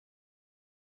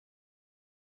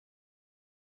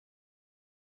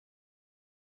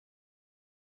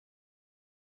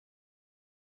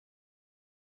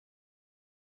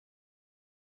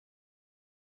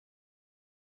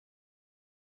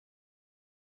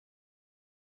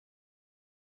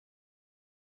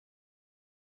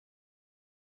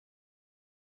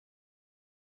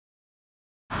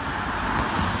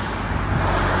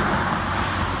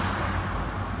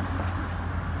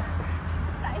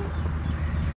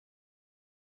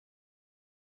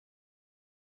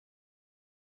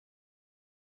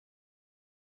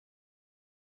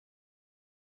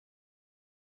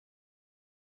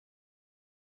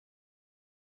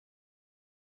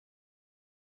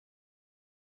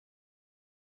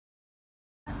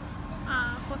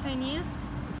15 years.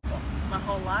 My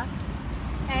whole life.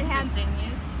 And how? 15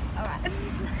 years. Alright.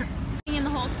 Being in the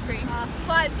Hawkesbury.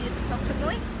 5 years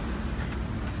approximately.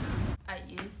 8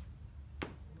 years.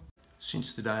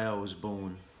 Since the day I was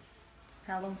born.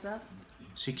 How long's that?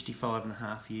 65 and a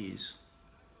half years.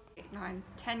 8, 9,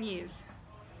 10 years.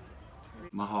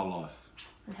 My whole life.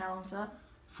 And how long's that?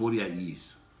 48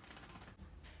 years.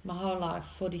 My whole life,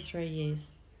 43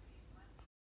 years.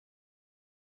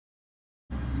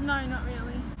 No, not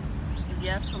really.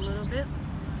 Yes, a little bit.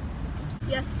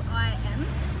 Yes, I am.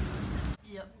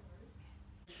 Yep.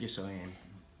 Yes, I am.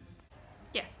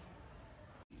 Yes.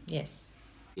 Yes.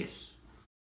 Yes.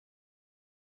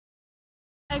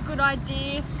 A good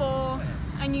idea for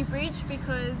a new bridge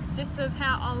because just of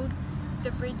how old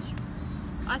the bridge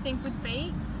I think would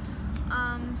be.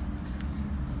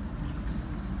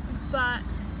 But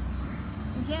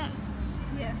yeah.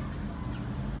 Yeah.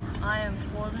 I am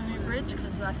for the new bridge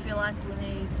because I feel like we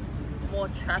need more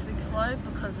traffic flow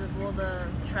because of all the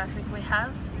traffic we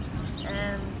have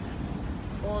and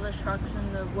all the trucks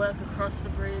and the work across the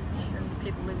bridge and the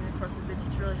people living across the bridge.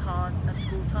 It's really hard at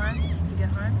school times to get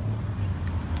home.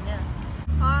 Yeah.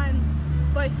 I'm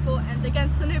both for and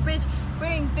against the new bridge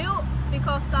being built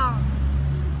because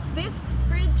this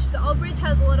bridge, the old bridge,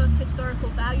 has a lot of historical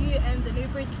value and the new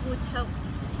bridge would help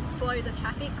flow the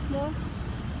traffic more.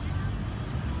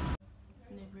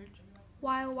 New bridge.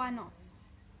 Why or why not?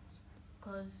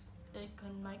 Because it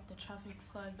can make the traffic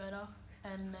flow better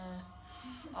and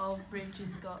the old bridge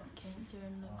has got cancer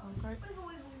in the concrete.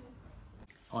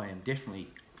 I am definitely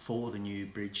for the new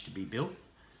bridge to be built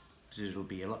because it'll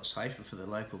be a lot safer for the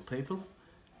local people.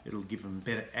 It'll give them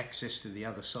better access to the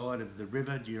other side of the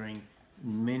river during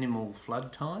minimal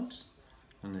flood times,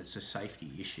 and it's a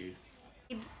safety issue.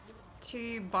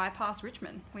 To bypass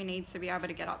Richmond, we need to be able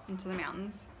to get up into the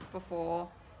mountains before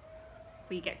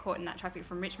we get caught in that traffic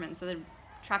from Richmond. So the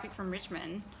traffic from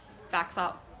Richmond backs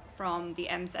up from the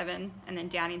M7 and then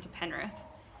down into Penrith.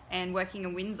 And working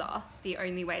in Windsor, the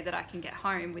only way that I can get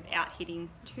home without hitting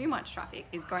too much traffic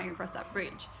is going across that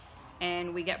bridge.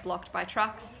 And we get blocked by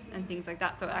trucks and things like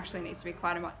that, so it actually needs to be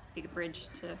quite a much bigger bridge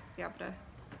to be able to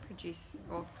produce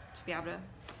or to be able to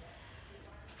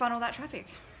funnel that traffic.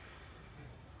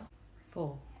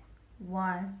 4.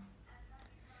 Why?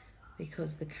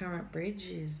 Because the current bridge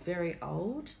is very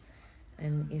old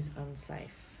and is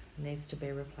unsafe. Needs to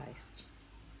be replaced.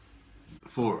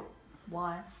 4.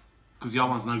 Why? Because the old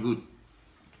one's no good.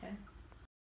 Okay.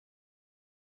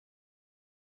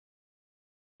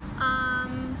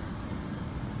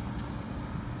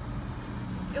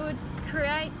 It would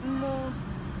create more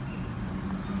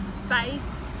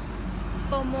space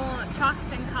for more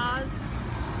trucks and cars,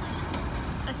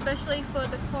 especially for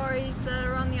the quarries that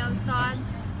are on the other side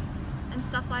and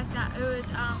stuff like that. It would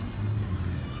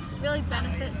really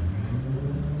benefit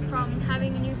from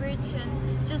having a new bridge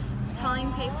and just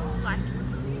telling people like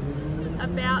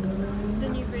about the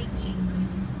new bridge.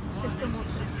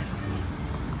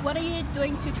 What are you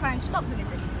doing to try and stop the new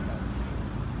bridge?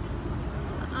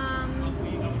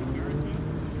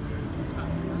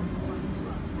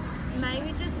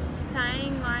 Maybe just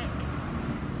saying like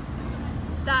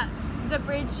that the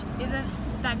bridge isn't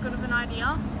that good of an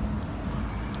idea,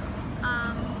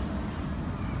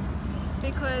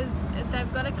 because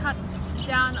they've got to cut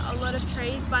down a lot of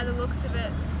trees by the looks of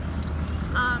it,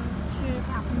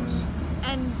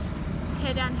 and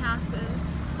tear down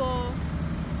houses for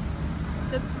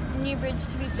the new bridge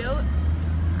to be built.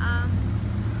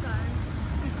 So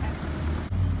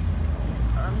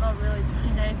I'm not really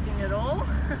doing anything at all.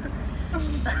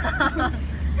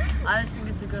 I just think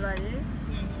it's a good idea.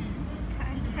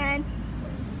 Okay. And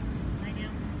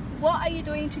what are you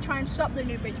doing to try and stop the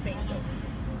new bridge being built?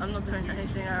 I'm not doing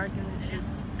anything. I reckon it should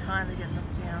kind of get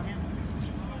knocked down.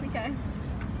 Okay.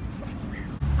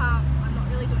 I'm not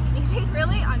really doing anything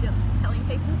really, I'm just telling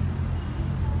people.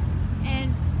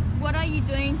 and what are you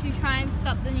doing to try and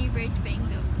stop the new bridge being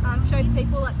built? Show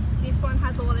people that this one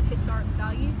has a lot of historic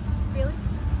value, really.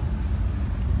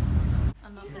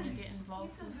 I'm not going to get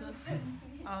involved with it.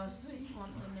 I just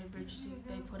want the new bridge to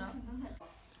be put up.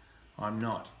 I'm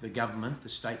not. The government, the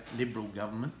state Liberal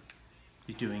government,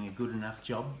 is doing a good enough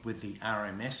job with the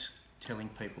RMS telling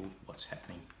people what's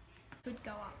happening. Should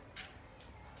go up.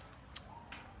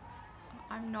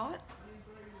 I'm not.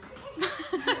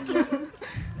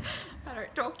 I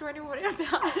don't talk to anybody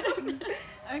about it.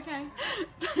 Okay.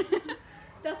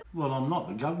 Well, I'm not.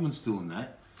 The government's doing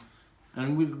that.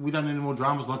 And we don't need any more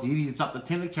dramas like the idiots up the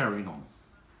tenner carrying on.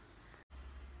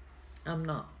 I'm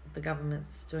not. The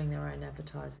government's doing their own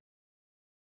advertising.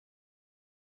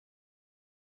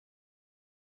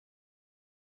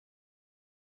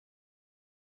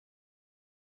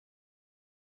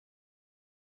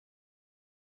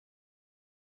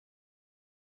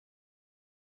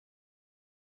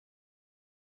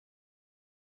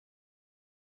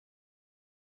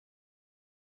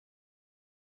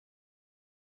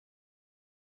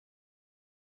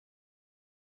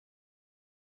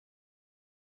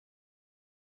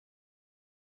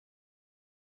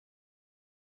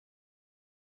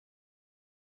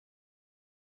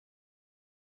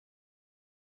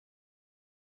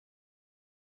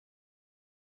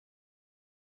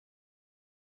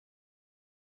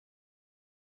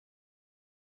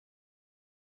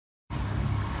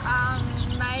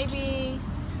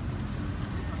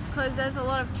 because there's a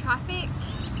lot of traffic,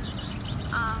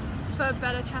 for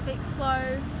better traffic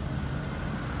flow,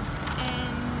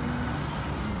 and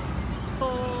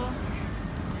for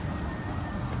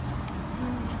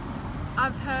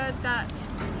I've heard that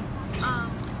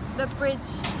the bridge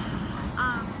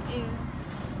is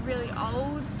really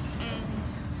old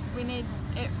and we need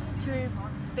it to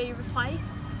be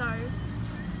replaced, so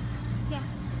yeah.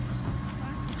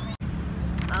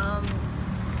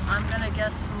 I'm gonna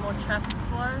guess for more traffic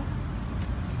flow,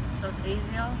 so it's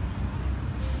easier.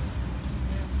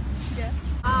 Yeah.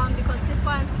 Because this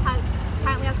one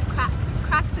apparently has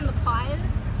cracks in the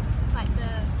piers, like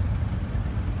the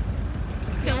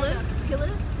Pillars? Yeah, the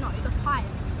pillars? No, the piers.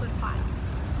 It's called a pire.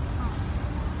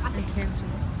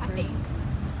 I think.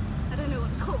 I don't know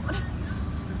what it's called.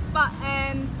 But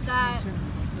that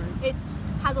it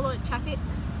has a lot of traffic.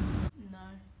 No.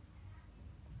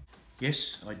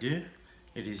 Yes, I do.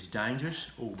 It is dangerous.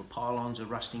 All the pylons are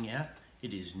rusting out.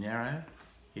 It is narrow.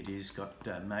 It has got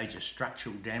major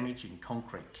structural damage and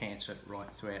concrete cancer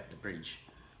right throughout the bridge.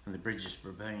 And the bridge has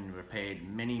been repaired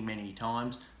many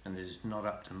times and is not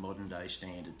up to modern day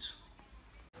standards.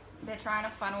 They're trying to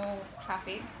funnel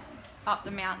traffic up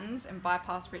the mountains and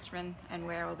bypass Richmond and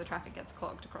where all the traffic gets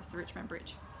clogged across the Richmond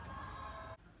Bridge.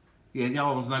 Yeah, the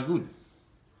other one's no good.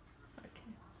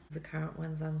 The current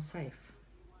one's unsafe.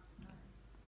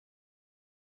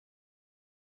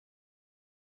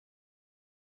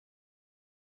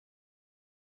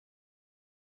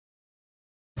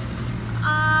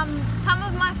 Some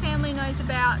of my family knows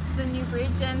about the new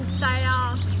bridge and they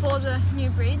are for the new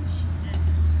bridge.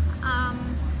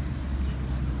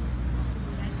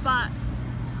 But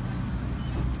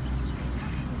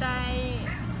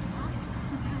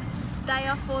they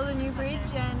are for the new bridge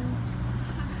and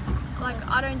like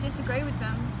I don't disagree with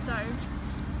them, so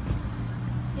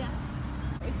yeah.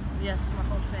 Yes, my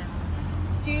whole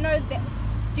family. Do you know that?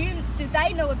 Do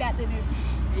they know about the new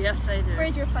Yes, they do.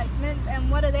 bridge replacements and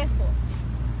what are their thoughts?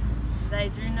 They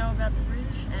do know about the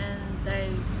bridge and they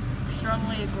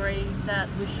strongly agree that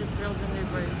we should build a new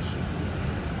bridge.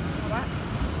 Alright.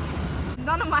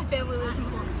 None of my family lives in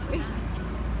Hawkesbury.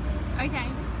 Okay.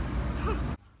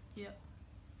 Yep.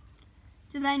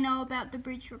 Do they know about the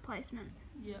bridge replacement?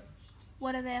 Yep.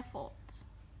 What are their thoughts?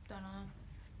 Don't know.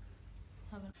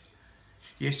 Haven't.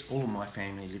 Yes, all of my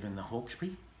family live in the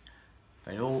Hawkesbury.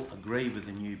 They all agree with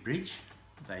the new bridge.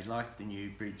 They like the new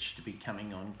bridge to be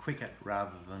coming on quicker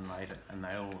rather than later, and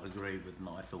they all agree with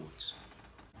my thoughts.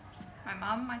 My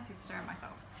mum, my sister and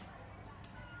myself.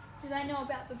 Do they know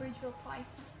about the bridge replacement?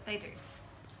 They do.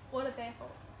 What are their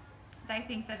thoughts? They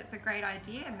think that it's a great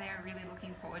idea and they're really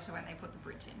looking forward to when they put the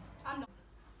bridge in. I'm not.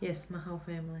 Yes, my whole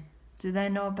family. Do they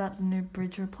know about the new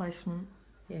bridge replacement?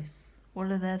 Yes, What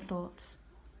are their thoughts?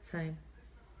 same.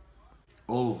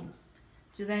 All of them.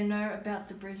 Do they know about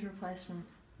the bridge replacement?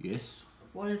 Yes.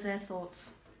 What are their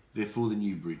thoughts? They're for the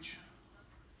new bridge.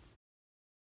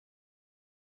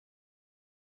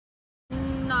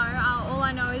 No, all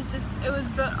I know is just it was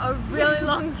built a really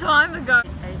long time ago.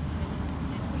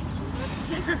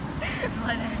 1800s.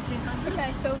 Late 1800s.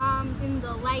 Okay, so in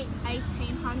the late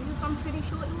 1800s, I'm pretty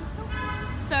sure it was built.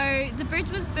 So the bridge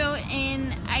was built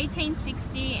in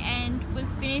 1860 and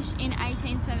was finished in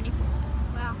 1874.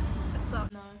 Wow, that's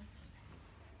up. No.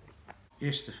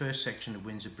 Yes, the first section of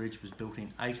Windsor Bridge was built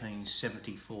in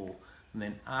 1874, and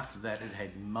then after that it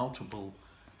had multiple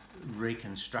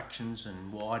reconstructions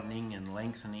and widening and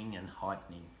lengthening and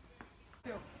heightening.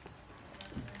 No.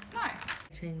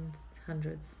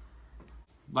 1800s.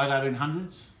 Late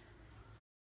 1800s.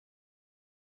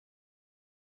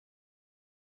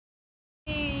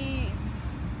 Maybe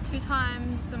 2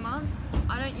 times a month.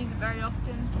 I don't use it very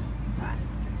often. Right,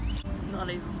 Not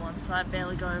even once. I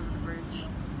barely go over the bridge.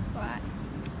 right.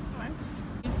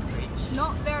 Use the bridge.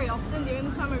 Not very often. The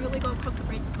only time I really go across the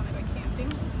bridge is when I go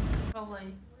camping.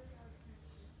 Probably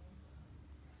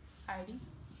 80.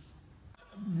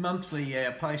 Monthly,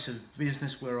 our place of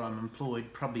business where I'm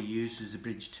employed probably uses the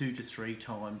bridge 2 to 3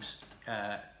 times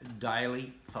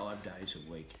daily, 5 days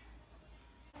a week.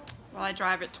 Well, I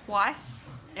drive it twice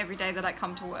every day that I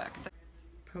come to work. So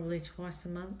Probably twice a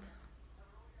month.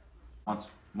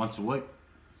 Once a week.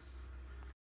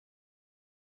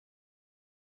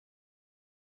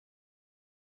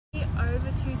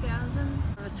 Over 2,000.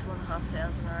 Over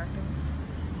 2,500, I reckon.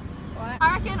 Right.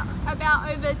 I reckon about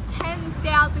over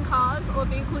 10,000 cars or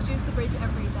vehicles use the bridge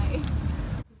every day.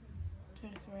 2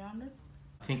 to 300.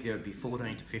 I think there would be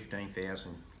 14 to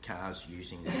 15,000 cars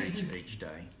using the bridge each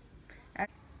day.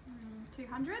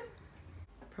 200?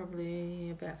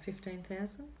 Probably about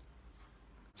 15,000.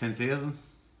 10,000.